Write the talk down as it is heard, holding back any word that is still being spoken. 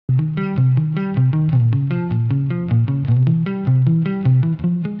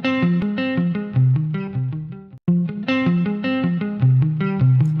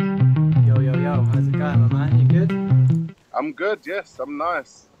good. Yes, I'm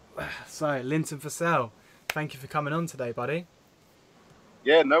nice. So, Linton Vassell, thank you for coming on today, buddy.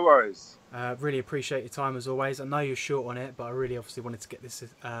 Yeah, no worries. Really appreciate your time as always. I know you're short on it, but I really obviously wanted to get this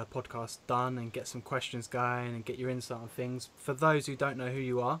podcast done and get some questions going and get your insight on things. For those who don't know who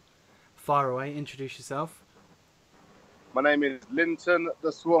you are, fire away, introduce yourself. My name is Linton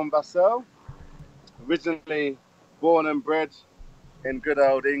Vassell. Originally born and bred in good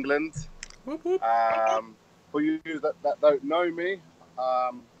old England. Whoop, whoop. For you that don't know me,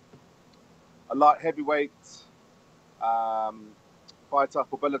 a light heavyweight um, fighter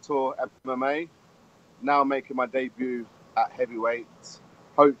for Bellator MMA. Now making my debut at heavyweight.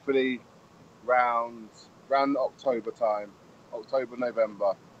 Hopefully round October time, October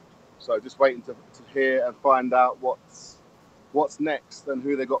November. So just waiting to hear and find out what's next and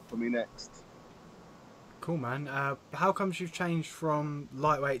who they got for me next. Cool, man. How comes you've changed from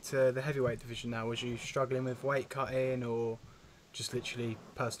lightweight to the heavyweight division now? Was you struggling with weight cutting or just literally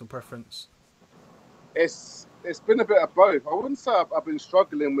personal preference? It's been a bit of both. I wouldn't say I've been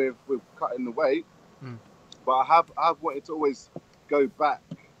struggling with cutting the weight, but I've wanted to always go back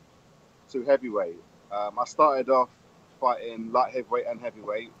to heavyweight. I started off fighting light heavyweight and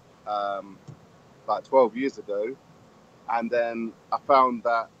heavyweight like 12 years ago, and then I found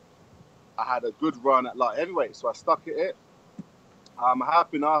that I had a good run at light heavyweight, so I stuck at it. I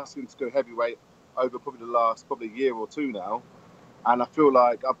have been asking to go heavyweight over probably the last year or two now, and I feel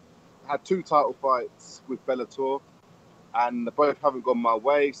like I've had 2 title fights with Bellator, and both haven't gone my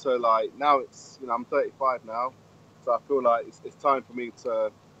way. So like now it's I'm 35 now, so I feel like it's time for me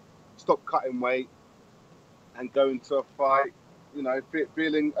to stop cutting weight and go into a fight,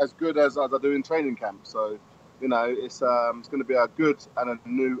 feeling as good as I do in training camp. So it's going to be a good and a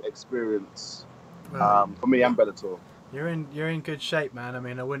new experience for me and Bellator. You're in good shape, man. I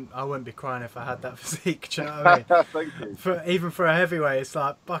mean, I wouldn't be crying if I had that physique. Do you know what I mean? Thank you. Even for a heavyweight, it's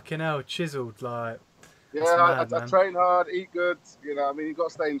like fucking hell, chiseled. Like, yeah, I train hard, eat good. You got to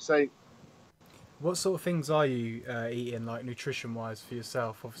stay in shape. What sort of things are you eating, like nutrition-wise, for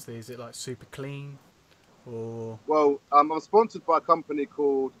yourself? Obviously, is it like super clean, or? Well, I'm sponsored by a company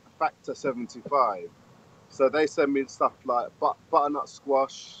called Factor 75. So they send me stuff like butternut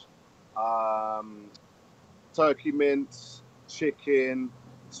squash, turkey mince, chicken,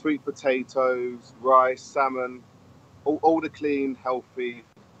 sweet potatoes, rice, salmon, all the clean, healthy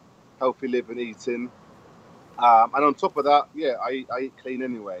living eating. And on top of that, yeah, I eat clean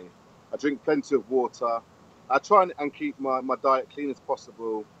anyway. I drink plenty of water. I try and keep my diet clean as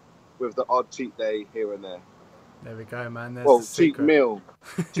possible with the odd cheat day here and there. There we go, man. There's well, the secret.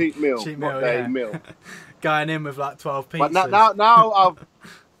 cheat meal, Cheat not meal, day yeah. meal. Going in with like 12 pizzas. But now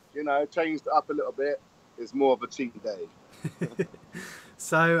I've changed it up a little bit. It's more of a cheat day.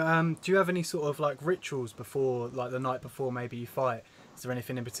 So, do you have any sort of like rituals before, like the night before maybe you fight? Is there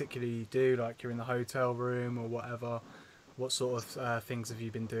anything in particular you do, like you're in the hotel room or whatever? What sort of things have you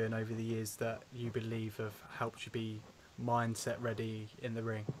been doing over the years that you believe have helped you be mindset ready in the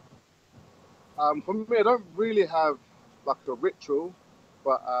ring? For me, I don't really have like a ritual,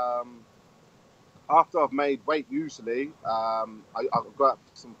 but after I've made weight, usually I'll go out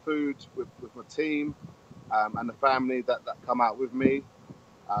for some food with my team and the family that come out with me.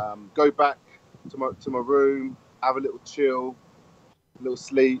 Go back to my room, have a little chill, a little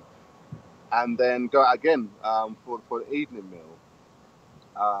sleep, and then go out again for the evening meal.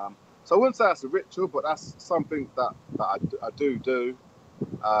 So I wouldn't say that's a ritual, but that's something that I do.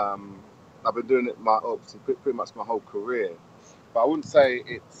 I've been doing it obviously pretty much my whole career, but I wouldn't say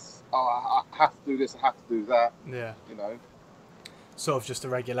it's I have to do this, I have to do that. Yeah. You know. Sort of just a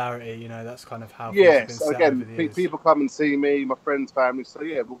regularity, that's kind of how Yeah. things have been So set again, over the years. people come and see me, my friends, family. So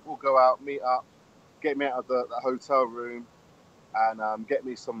yeah, we'll go out, meet up, get me out of the hotel room, and get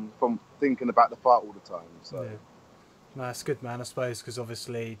me from thinking about the fight all the time. So. Yeah. No, that's good, man. I suppose because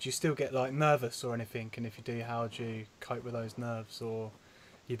obviously, do you still get like nervous or anything? And if you do, how do you cope with those nerves? Or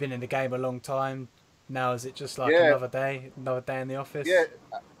you've been in the game a long time. Now is it just like another day in the office? Yeah.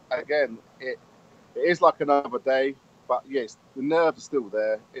 Again, it is like another day, but yes, the nerves are still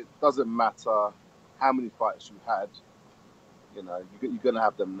there. It doesn't matter how many fights you had. You're gonna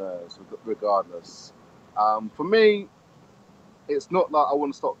have them nerves regardless. For me, it's not like I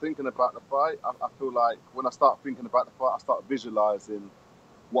want to stop thinking about the fight. I feel like when I start thinking about the fight, I start visualizing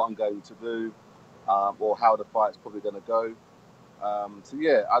what I'm going to do or how the fight's probably going to go. So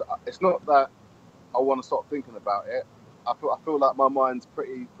yeah, it's not that I want to stop thinking about it. I feel like my mind's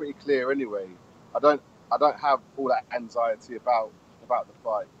pretty clear anyway. I don't have all that anxiety about the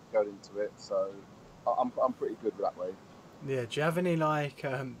fight going into it. So I'm pretty good that way. Yeah. Do you have any like?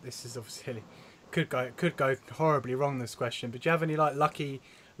 This is obviously could go horribly wrong, this question, but do you have any like lucky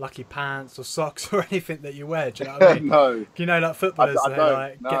pants or socks or anything that you wear? Do you know what I mean? No, Do you know, like footballers, I they don't.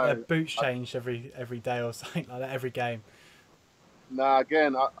 like get their No, boots changed every day or something like that, every game. nah.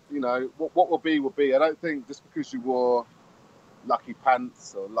 Again, you know, what will be will be. I don't think just because you wore lucky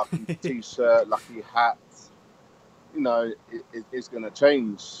pants or lucky t-shirt, lucky hat, you know, it's going to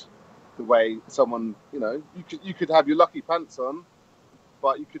change the way someone. You know, you could have your lucky pants on,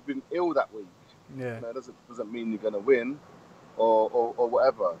 but you could have been ill that week. Yeah. You know, it doesn't mean you're going to win or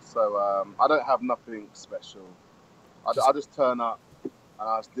whatever. So I don't have nothing special. I just turn up and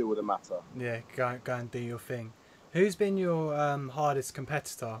I just deal with the matter. Yeah, go and do your thing. Who's been your hardest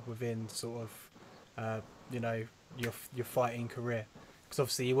competitor within sort of, you know, your fighting career? Because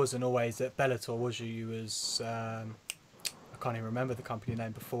obviously you wasn't always at Bellator, was you? You was I can't even remember the company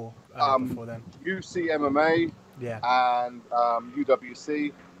name before then. UC MMA Yeah. and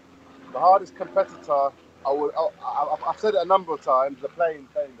UWC. The hardest competitor, I've said it a number of times. The plane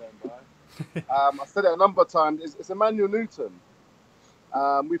going by. I've said it a number of times. It's Emmanuel Newton.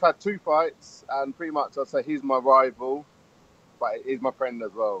 We've had 2 fights, and pretty much I'd say he's my rival, but he's my friend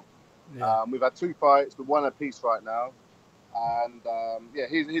as well. Yeah. We've had 2 fights, we've won a piece right now, and yeah,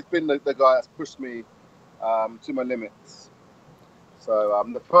 he's been the guy that's pushed me to my limits. So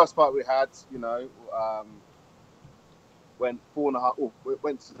the first fight we had, you know, went 4.5.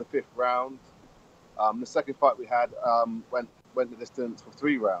 Went to the 5th round. The second fight we had went the distance for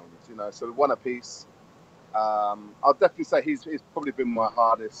 3 rounds. You know, so we won a piece. I'll definitely say he's probably been my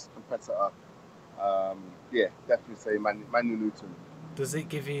hardest competitor. Yeah, definitely say Manuel Newton. Does he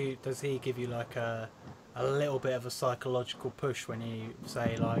give you like a little bit of a psychological push when you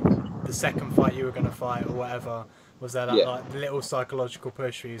say like the second fight you were going to fight or whatever? Was there that like little psychological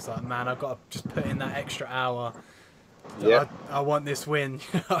push where he's like, man, I've got to just put in that extra hour. Yeah, I want this win.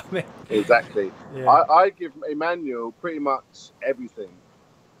 You know what I mean? Exactly. Yeah. I give Emmanuel pretty much everything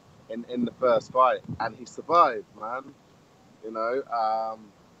in the first fight, and he survived, man. You know,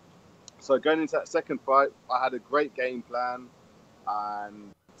 so going into that second fight, I had a great game plan,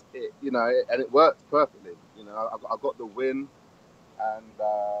 and it worked perfectly. You know, I got the win, and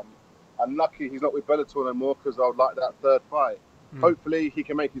I'm lucky he's not with Bellator no more because I would like that third fight. Hopefully, he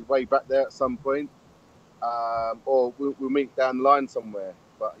can make his way back there at some point, or we'll meet down the line somewhere.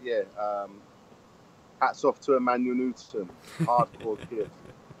 But yeah, hats off to Emmanuel Newton, hardcore kid.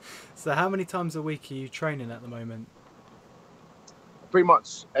 So how many times a week are you training at the moment? Pretty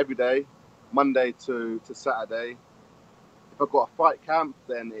much every day, Monday to Saturday. If I've got a fight camp,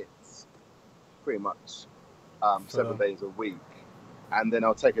 then it's pretty much 7 days a week. And then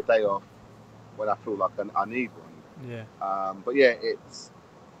I'll take a day off when I feel like I need one. Yeah. But yeah, it's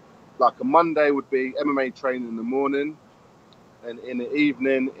like a Monday would be MMA training in the morning. And in the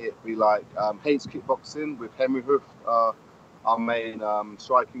evening, it'd be like Hates Kickboxing with Henry Hoof, our main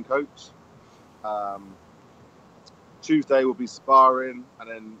striking coach. Tuesday will be sparring, and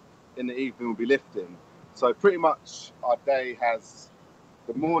then in the evening will be lifting. So pretty much our day has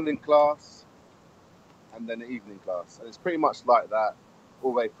the morning class and then the evening class. And it's pretty much like that all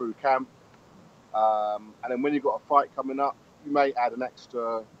the way through camp. And then when you've got a fight coming up, you may add an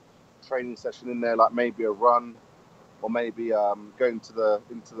extra training session in there, like maybe a run, or maybe go into the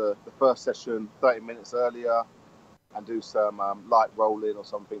first session 30 minutes earlier and do some light rolling or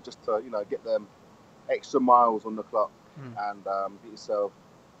something, just to get them extra miles on the clock and get yourself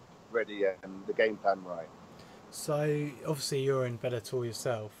ready and the game plan right. So obviously you're in Bellator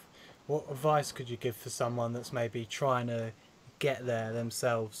yourself. What advice could you give for someone that's maybe trying to get there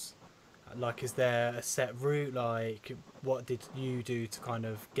themselves? Like, is there a set route? Like, what did you do to kind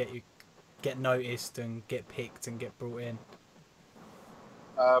of get noticed and get picked and get brought in?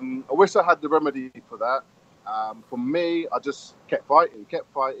 I wish I had the remedy for that. For me, I just kept fighting.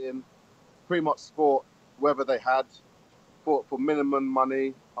 Pretty much fought whether they had. Fought for minimum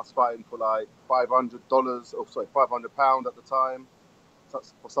money. I was fighting for like £500 at the time.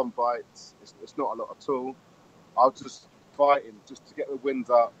 That's for some fights. It's not a lot at all. I was just fighting just to get the wins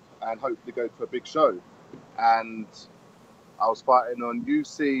up and hopefully go to a big show. And I was fighting on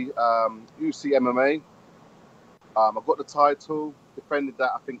UC MMA. I got the title, defended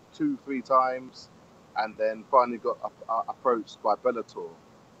that I think 2-3 times, and then finally got approached by Bellator.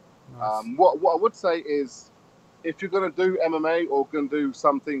 Nice. What I would say is, if you're going to do MMA or going to do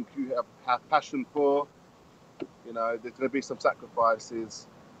something you have passion for, there's going to be some sacrifices,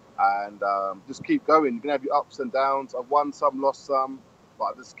 and just keep going. You can have your ups and downs. I've won some, lost some, but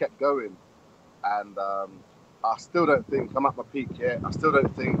I just kept going. And I still don't think I'm at my peak yet. I still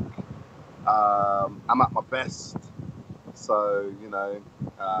don't think I'm at my best. So you know,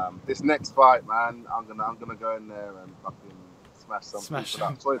 this next fight, man, I'm gonna go in there and fucking smash some people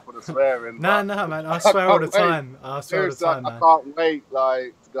up. Sorry for the swearing. No, no, man. I swear all the time. I swear all the time, man. I can't wait,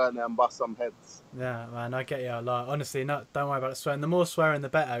 like, to go in there and bust some heads. Yeah, man. I get you. Like, honestly, don't worry about the swearing. The more swearing, the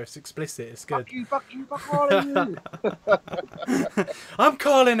better. It's explicit. It's good. Fuck you, fuck all of you. I'm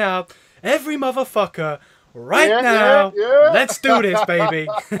calling out every motherfucker right now. Yeah. Let's do this, baby.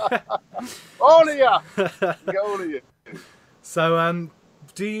 All of ya. Get all of you. So,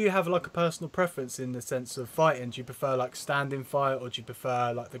 do you have like a personal preference in the sense of fighting? Do you prefer like standing fight, or do you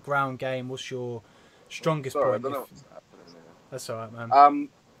prefer like the ground game? What's your strongest point? I don't know what's happening here. That's alright, man.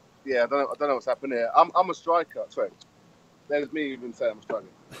 Yeah, I don't know what's happening here. I'm a striker. Sorry, there's me even saying I'm a striker.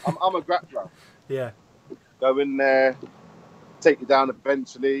 I'm a grappler. Yeah. Go in there, take you down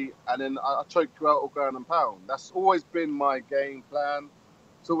eventually, and then I choke you out or ground and pound. That's always been my game plan.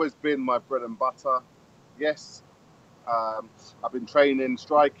 It's always been my bread and butter. Yes. I've been training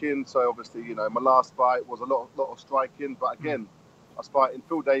striking, so obviously, you know, my last fight was a lot of striking. But again, I was fighting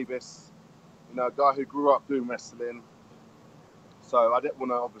Phil Davis, you know, a guy who grew up doing wrestling. So I didn't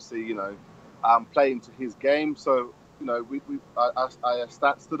want to, obviously, you know, play into his game. So, you know, I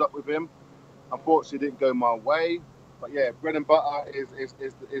stood up with him. Unfortunately, it didn't go my way. But yeah, bread and butter is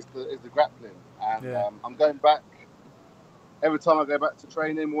the grappling, and yeah. I'm going back. Every time I go back to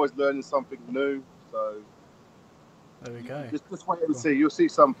training, I'm always learning something new. So. There we go. Just wait and see. You'll see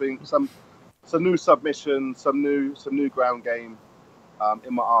something, some new submission, some new ground game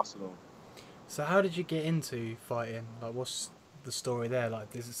in my arsenal. So how did you get into fighting? Like, what's the story there?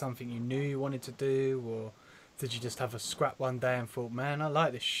 Like, is it something you knew you wanted to do, or did you just have a scrap one day and thought, man, I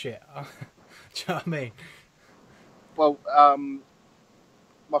like this shit? Do you know what I mean? Well,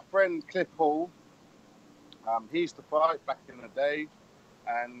 my friend Cliff Hall, he used to fight back in the day,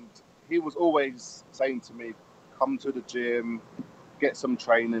 and he was always saying to me, come to the gym, get some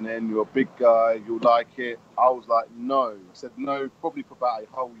training in. You're a big guy, you'll like it. I was like, no. I said no, probably for about a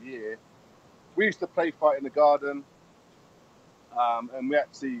whole year. We used to play fight in the garden, and we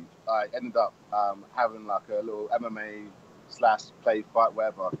actually ended up having like a little MMA / play fight,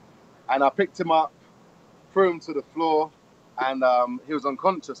 whatever. And I picked him up, threw him to the floor, and he was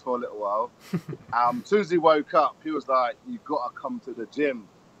unconscious for a little while. As soon as he woke up, he was like, you've got to come to the gym.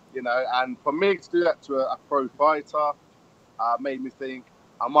 You know, and for me to do that to a pro fighter made me think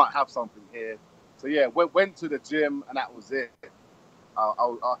I might have something here. So yeah, went to the gym, and that was it. I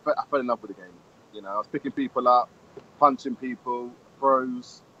fell in love with the game. You know, I was picking people up, punching people,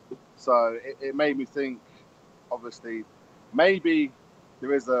 throws. So it made me think, obviously, maybe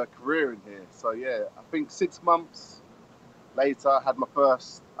there is a career in here. So yeah, I think 6 months later, I had my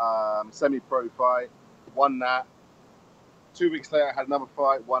first semi-pro fight, won that. 2 weeks later, I had another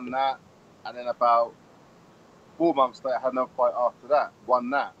fight, won that. And then about 4 months later, I had another fight after that, won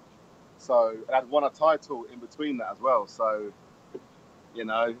that. So I had won a title in between that as well. So, you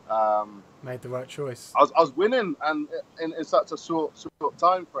know, made the right choice. I was winning, and in such a short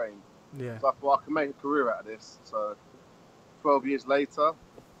time frame. Yeah. So I thought I could make a career out of this. So 12 years later,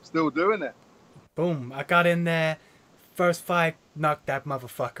 still doing it. Boom! I got in there. First fight, knocked that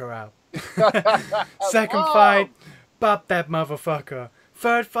motherfucker out. Second fight. Bop that motherfucker.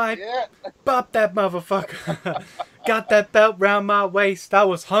 Third fight, bop that motherfucker. Got that belt round my waist. I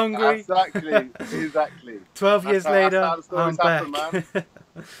was hungry. Exactly. 12 years later, I'm back.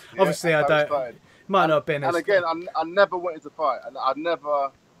 Obviously, I don't. Might not have been. And again, I never wanted to fight, and I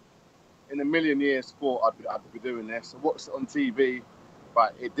never, in a million years, thought I'd be doing this. I watched it on TV,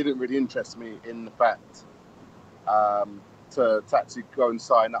 but it didn't really interest me in the fact to actually go and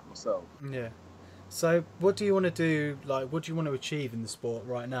sign up myself. Yeah. So what do you want to do, like what do you want to achieve in the sport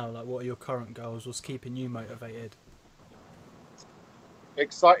right now? Like what are your current goals? What's keeping you motivated?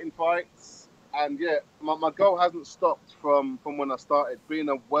 Exciting fights, and yeah, my goal hasn't stopped from when I started being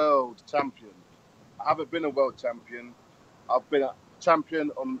a world champion. I haven't been a world champion. I've been a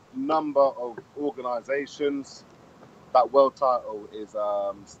champion on a number of organisations. That world title is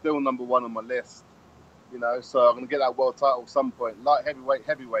still number one on my list. You know, so I'm going to get that world title at some point. Light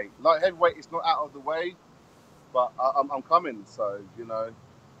heavyweight. Light heavyweight is not out of the way, but I'm coming. So, you know.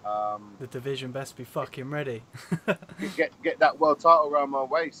 The division best be fucking ready. get that world title around my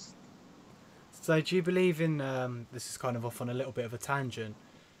waist. So do you believe in, this is kind of off on a little bit of a tangent.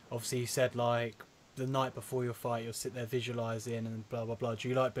 Obviously you said like the night before your fight you'll sit there visualising and blah, blah, blah. Do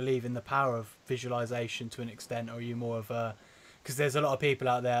you like believe in the power of visualisation to an extent, or are you more of a... Because there's a lot of people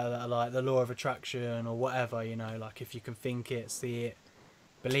out there that are like the law of attraction or whatever, you know, like if you can think it, see it,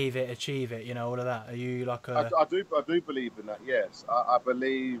 believe it, achieve it, you know, all of that. Are you like a... I do believe in that, yes. I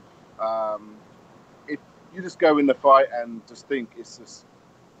believe you just go in the fight and just think it's just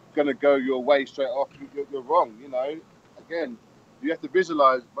gonna go your way straight off. You're wrong. You know, again, you have to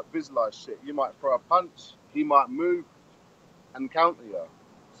visualize shit. You might throw a punch, he might move and counter you.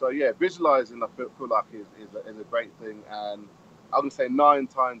 So yeah, visualizing I feel like is a great thing, and I'm gonna say 9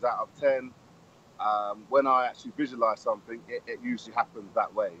 times out of 10, when I actually visualize something, it usually happens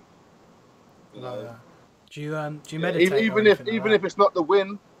that way. You know. Do you meditate or even anything like if that? it's not the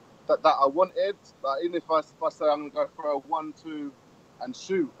win that I wanted, like even if I say I'm gonna go for a 1-2 and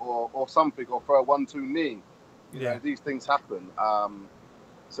shoot or something, or throw a 1-2 knee, you know, these things happen.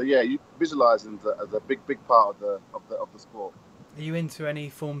 So yeah, you visualizing as a big part of the sport. Are you into any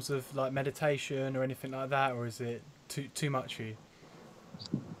forms of like meditation or anything like that, or is it too much for you?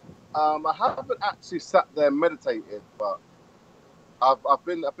 I haven't actually sat there and meditated, but I've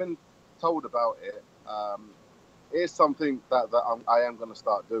been told about it. It's something that I am going to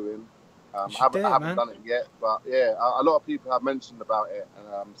start doing. I haven't done it yet, but yeah, a lot of people have mentioned about it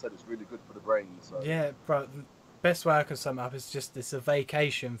and said it's really good for the brain. So yeah, bro. Best way I can sum it up is just it's a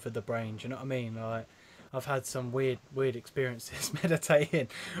vacation for the brain. Do you know what I mean? Like, I've had some weird experiences meditating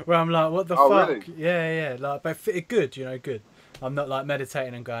where I'm like, what the fuck? Really? Yeah. Like, but good, you know, good. I'm not like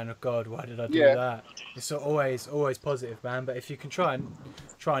meditating and going, oh God, why did I do that? It's always positive, man. But if you can try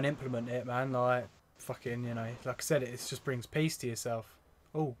and implement it, man, like fucking, you know, like I said, it just brings peace to yourself.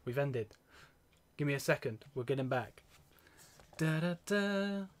 Oh, we've ended. Give me a second. We're getting back. Da da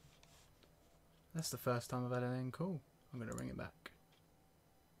da. That's the first time I've had anything cool. I'm gonna ring it back.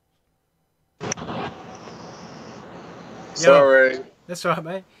 Sorry. Yo, that's right,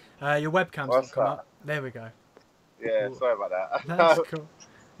 mate. Your webcam's not come up. There we go. Yeah, Cool. sorry about that. That's cool.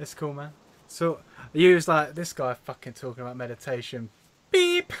 That's cool, man. So you was like, this guy fucking talking about meditation.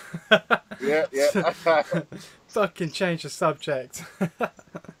 Beep. Yeah. Fucking change the subject.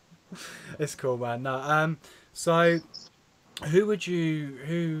 It's cool, man. No, so who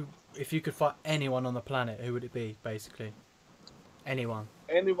if you could fight anyone on the planet, who would it be? Basically, anyone.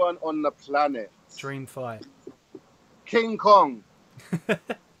 Anyone on the planet. Dream fight. King Kong.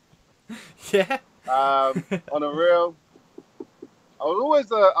 Yeah. On a real, I was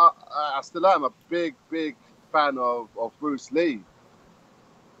always I still am a big fan of Bruce Lee.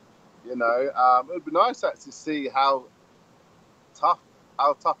 You know, it would be nice actually to see how tough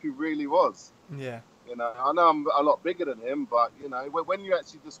he really was. Yeah. You know, I know I'm a lot bigger than him, but you know, when you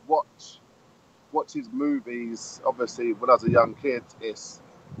actually just watch his movies, obviously when I was a young kid, it's,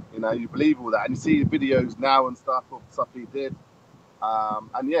 you know, you believe all that, and you see the videos now and stuff of stuff he did,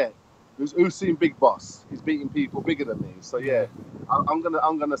 and yeah, who's seen Big Boss? He's beating people bigger than me, so yeah, I'm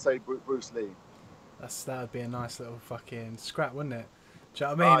gonna say Bruce Lee. That would be a nice little fucking scrap, wouldn't it? Do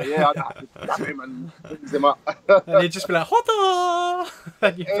you know what I mean? Yeah, I'd have to grab him and brings him up. And you'd just be like, "Hoda!"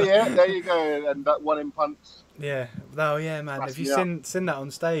 Yeah, there you go, and that one in punch. Yeah, oh yeah, man. Have you seen that on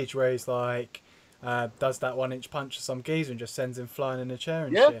stage where he's like, does that 1-inch punch to some geezer and just sends him flying in a chair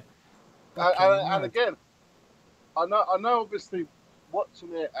and shit? And again, I know, obviously,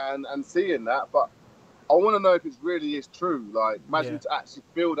 watching it and seeing that, but I want to know if it really is true. Like, imagine to actually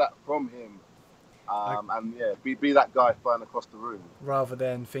feel that from him. And yeah, be that guy flying across the room. Rather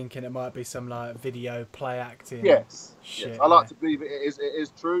than thinking it might be some like video play acting. Yes. I like to to believe it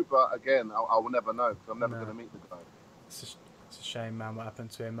is true, but again, I will never know because I'm never going to meet the guy. It's a shame, man, what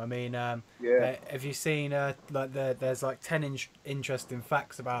happened to him. I mean, have you seen there's like 10 interesting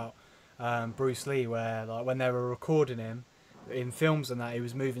facts about Bruce Lee where like when they were recording him in films and that he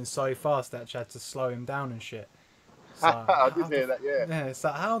was moving so fast that you had to slow him down and shit. Like, I did hear that, yeah. Yeah, it's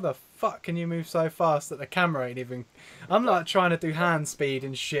like, how the fuck can you move so fast that the camera ain't even... I'm like trying to do hand speed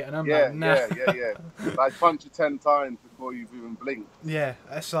and shit, and I'm like, nah. Yeah. Like punch you 10 times before you've even blinked. Yeah,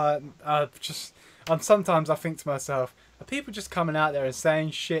 it's like, sometimes I think to myself, are people just coming out there and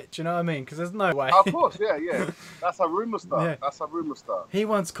saying shit, do you know what I mean? Because there's no way. Of course, yeah. That's how rumours start. Yeah. That's how rumours start. He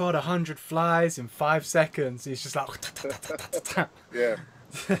once caught 100 flies in 5 seconds. He's just like... Yeah.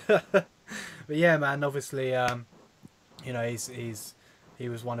 But yeah, man, obviously... you know, he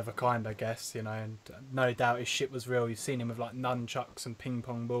was one of a kind, I guess, you know, and no doubt his shit was real. You've seen him with like nunchucks and ping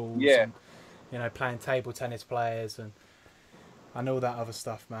pong balls, and, you know, playing table tennis players and all that other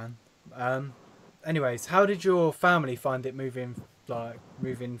stuff, man. Anyways, how did your family find it moving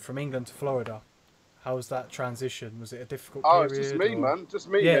from England to Florida? How was that transition? Was it a difficult period? Oh, it's just me, man. Just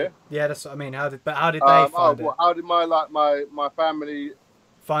me. Yeah, that's what I mean. How did they find it? How did my family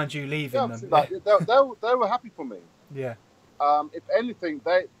find you leaving them? Like, they were happy for me. Yeah. If anything,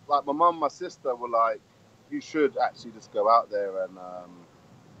 they, like my mum, my sister were like, you should actually just go out there and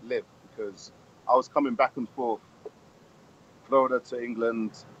live, because I was coming back and forth, Florida to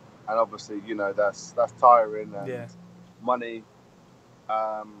England, and obviously, you know, that's tiring and Yeah. money.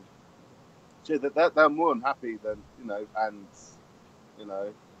 So they're more than happy than, you know, and you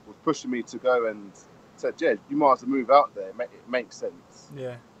know, was pushing me to go and said, yeah, you might as well move out there. It makes sense.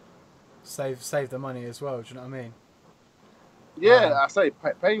 Yeah. Save the money as well. Do you know what I mean? Yeah, I say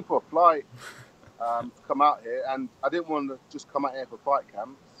paying for a flight to come out here, and I didn't want to just come out here for fight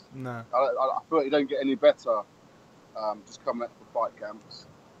camps. No. I feel like you don't get any better just coming out for fight camps.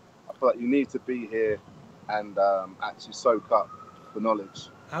 I feel like you need to be here and actually soak up the knowledge.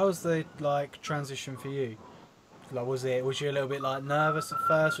 How was the like transition for you? Like, was you a little bit like nervous at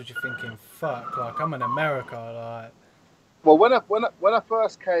first? Was you thinking, "Fuck, like I'm in America, like"? Well, when I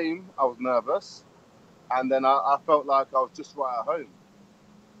first came, I was nervous, and then I felt like I was just right at home.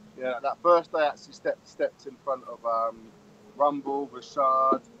 Yeah, that first day I actually stepped in front of Rumble,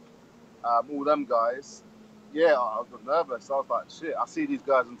 Rashad, all them guys. Yeah, I was nervous. I was like, shit, I see these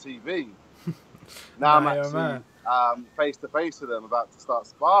guys on TV. Now I'm actually face to face with them, about to start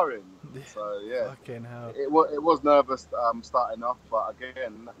sparring. So yeah, fucking hell. It was nervous starting off, but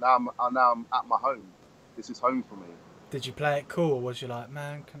again, now I'm at my home. This is home for me. Did you play it cool? Or was you like,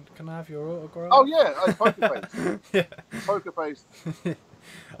 man, can I have your autograph? Oh yeah, poker face. Yeah. Poker face.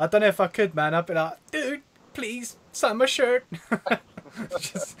 I don't know if I could, man. I'd be like, dude, please, sign my shirt.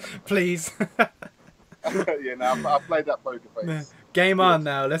 Just please. Yeah, no, I played that poker face. Game on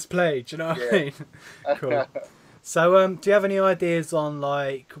now, let's play. Do you know what I mean? Cool. So, do you have any ideas on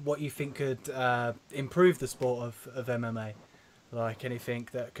like what you think could improve the sport of MMA? Like anything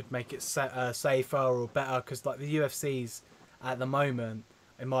that could make it safer or better? Because like the UFC's at the moment,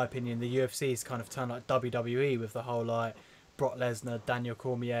 in my opinion, the UFC's kind of turned like WWE with the whole like Brock Lesnar, Daniel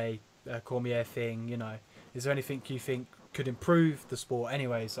Cormier thing. You know, is there anything you think could improve the sport?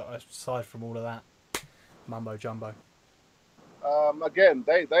 Anyways, aside from all of that mumbo jumbo. Again,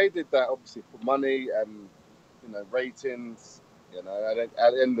 they did that obviously for money and, you know, ratings. You know, at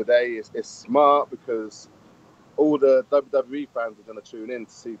the end of the day, it's smart because all the WWE fans are going to tune in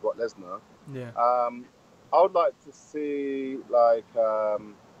to see Brock Lesnar. Yeah. I would like to see like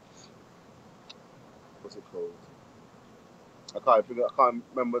what's it called? I can't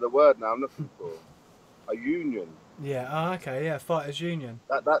remember the word now. I'm looking for a union. Yeah. Oh, okay. Yeah. Fighters Union.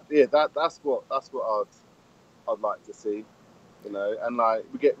 That's what I'd like to see. You know, and like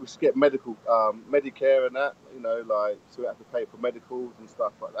we should get medical Medicare and that. You know, like so we have to pay for medicals and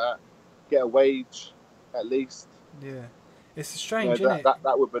stuff like that. Get a wage at least. Yeah, it's strange, you know, isn't it?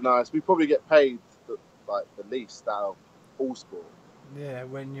 That would be nice. We probably get paid the least out of all sport. Yeah,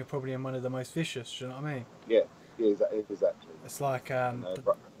 when you're probably in one of the most vicious. Do you know what I mean? Yeah, exactly. It's like you know,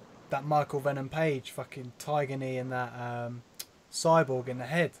 that Michael Venom Page fucking tiger knee and that cyborg in the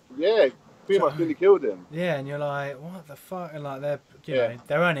head. Yeah, pretty much nearly killed him. Yeah, and you're like, what the fuck? And like you know,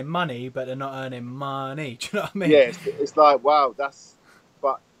 they're earning money, but they're not earning money. Do you know what I mean? Yeah, it's like wow,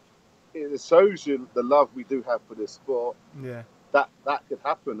 but it shows you the love we do have for this sport. Yeah. That could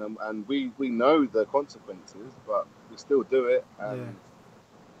happen, and we know the consequences, but we still do it. And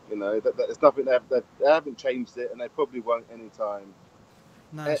you know, there's nothing they haven't changed it, and they probably won't anytime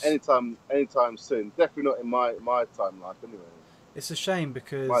soon. Definitely not in my time life, anyway. It's a shame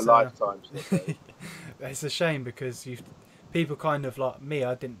because my lifetime. It's a shame because people kind of like me.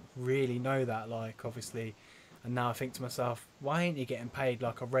 I didn't really know that, like obviously. And now I think to myself, why ain't you getting paid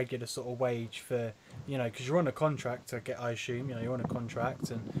like a regular sort of wage for, you know, because you're on a contract, I assume, you know, you're on a contract,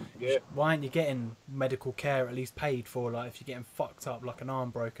 and why aren't you getting medical care at least paid for, like if you're getting fucked up, like an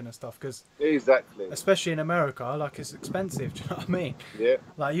arm broken and stuff? Because exactly, especially in America, like it's expensive. Do you know what I mean? Yeah.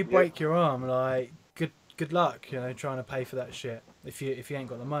 Like you break your arm, like good luck, you know, trying to pay for that shit if you ain't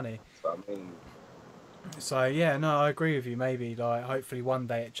got the money. I mean. So yeah, no, I agree with you. Maybe like hopefully one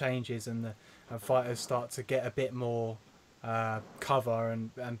day it changes and fighters start to get a bit more cover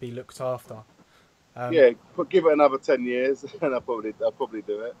and be looked after. But give it another 10 years and I'll probably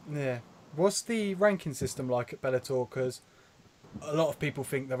do it. Yeah. What's the ranking system like at Bellator? Because a lot of people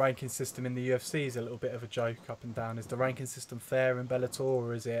think the ranking system in the UFC is a little bit of a joke up and down. Is the ranking system fair in Bellator,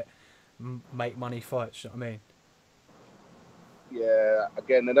 or is it make money fights? You know what I mean? Yeah,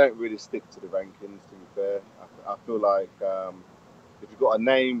 again, they don't really stick to the rankings, to be fair. I feel like if you've got a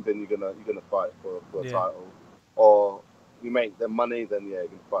name, then you're gonna fight for a title, or you make the money, then you're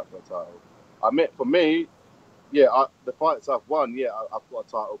gonna fight for a title. I mean, for me, the fights I've won, I've got a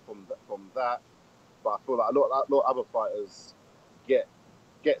title from that, but I feel like a lot of other fighters get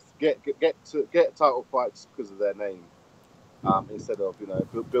title fights because of their name, instead of, you know,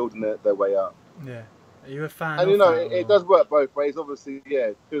 building their way up. Yeah. Are you a fan? And you know, it does work both ways, obviously.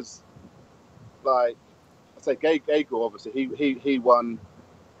 Yeah, because like I say, Gago, obviously he won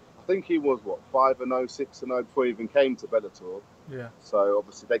I think he was what 5-0, 6-0 before he even came to Bellator. Yeah. So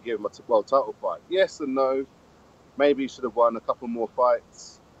obviously they gave him a title fight. Yes and no. Maybe he should have won a couple more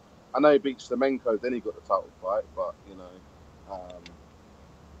fights. I know he beat Stemenko, then he got the title fight. But you know,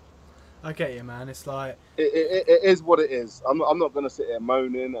 I get you, man. It's like it is what it is. I'm not going to sit here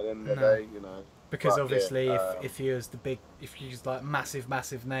moaning at the end of the day, you know. Because but, obviously, yeah, if he was if you was like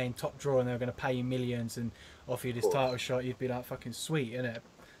massive name, top draw, and they were going to pay you millions and offer you this title shot, you'd be like fucking sweet, innit?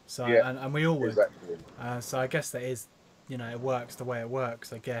 So yeah, and we all would. Exactly. So I guess that is, you know, it works the way it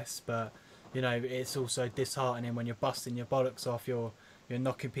works, I guess. But you know, it's also disheartening when you're busting your bollocks off, you're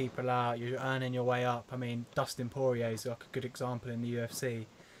knocking people out, you're earning your way up. I mean, Dustin Poirier is like a good example in the UFC.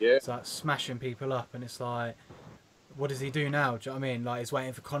 Yeah. It's like smashing people up, and it's like, what does he do now? Do you know what I mean? Like, he's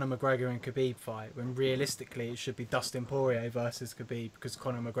waiting for Conor McGregor and Khabib fight, when realistically it should be Dustin Poirier versus Khabib, because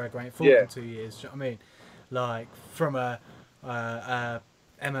Conor McGregor ain't fought in 2 years. Do you know what I mean? Like, from a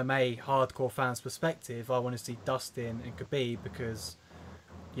MMA hardcore fan's perspective, I want to see Dustin and Khabib because,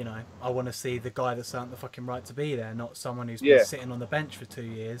 you know, I want to see the guy that's earned the fucking right to be there, not someone who's been sitting on the bench for 2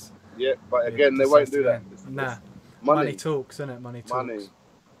 years. Yeah, but again, they won't do that. Nah. Money talks, isn't it? Money talks. Money.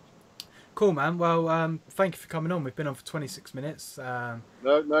 Cool, man. Well, thank you for coming on. We've been on for 26 minutes.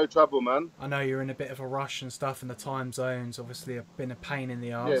 No trouble, man. I know you're in a bit of a rush and stuff, and the time zones obviously have been a pain in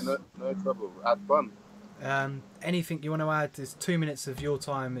the arse. Yeah, no trouble. Had fun. Anything you want to add? Is 2 minutes of your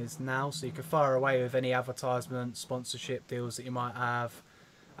time is now, so you can fire away with any advertisement, sponsorship deals that you might have.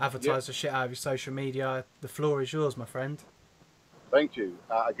 Advertise the shit out of your social media. The floor is yours, my friend. Thank you.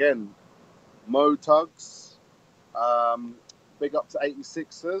 Again, Mo Tugs. Big up to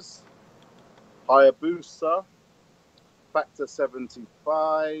 86ers. Hayabusa. Factor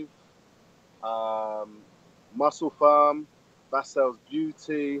 75. Muscle Farm. Vassell's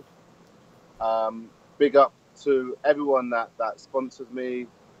Beauty. Big up to everyone that sponsors me,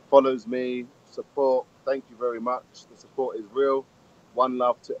 follows me, support. Thank you very much. The support is real. One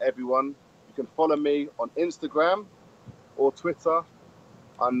love to everyone. You can follow me on Instagram or Twitter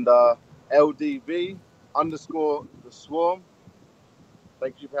under LDV _ the Swarm.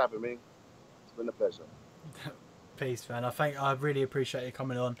 Thank you for having me. It's been a pleasure. Peace, man. I really appreciate you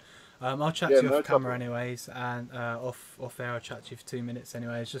coming on. I'll chat to you off camera anyways, and off there I'll chat to you for 2 minutes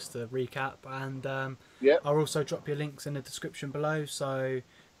anyways, just to recap. And I'll also drop your links in the description below so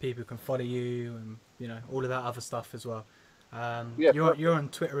people can follow you and, you know, all of that other stuff as well. You're on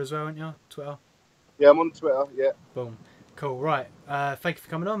Twitter as well, aren't you? Twitter? Yeah, I'm on Twitter, yeah. Boom. Cool, right. Thank you for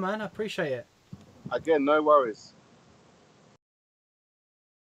coming on, man. I appreciate it. Again, no worries.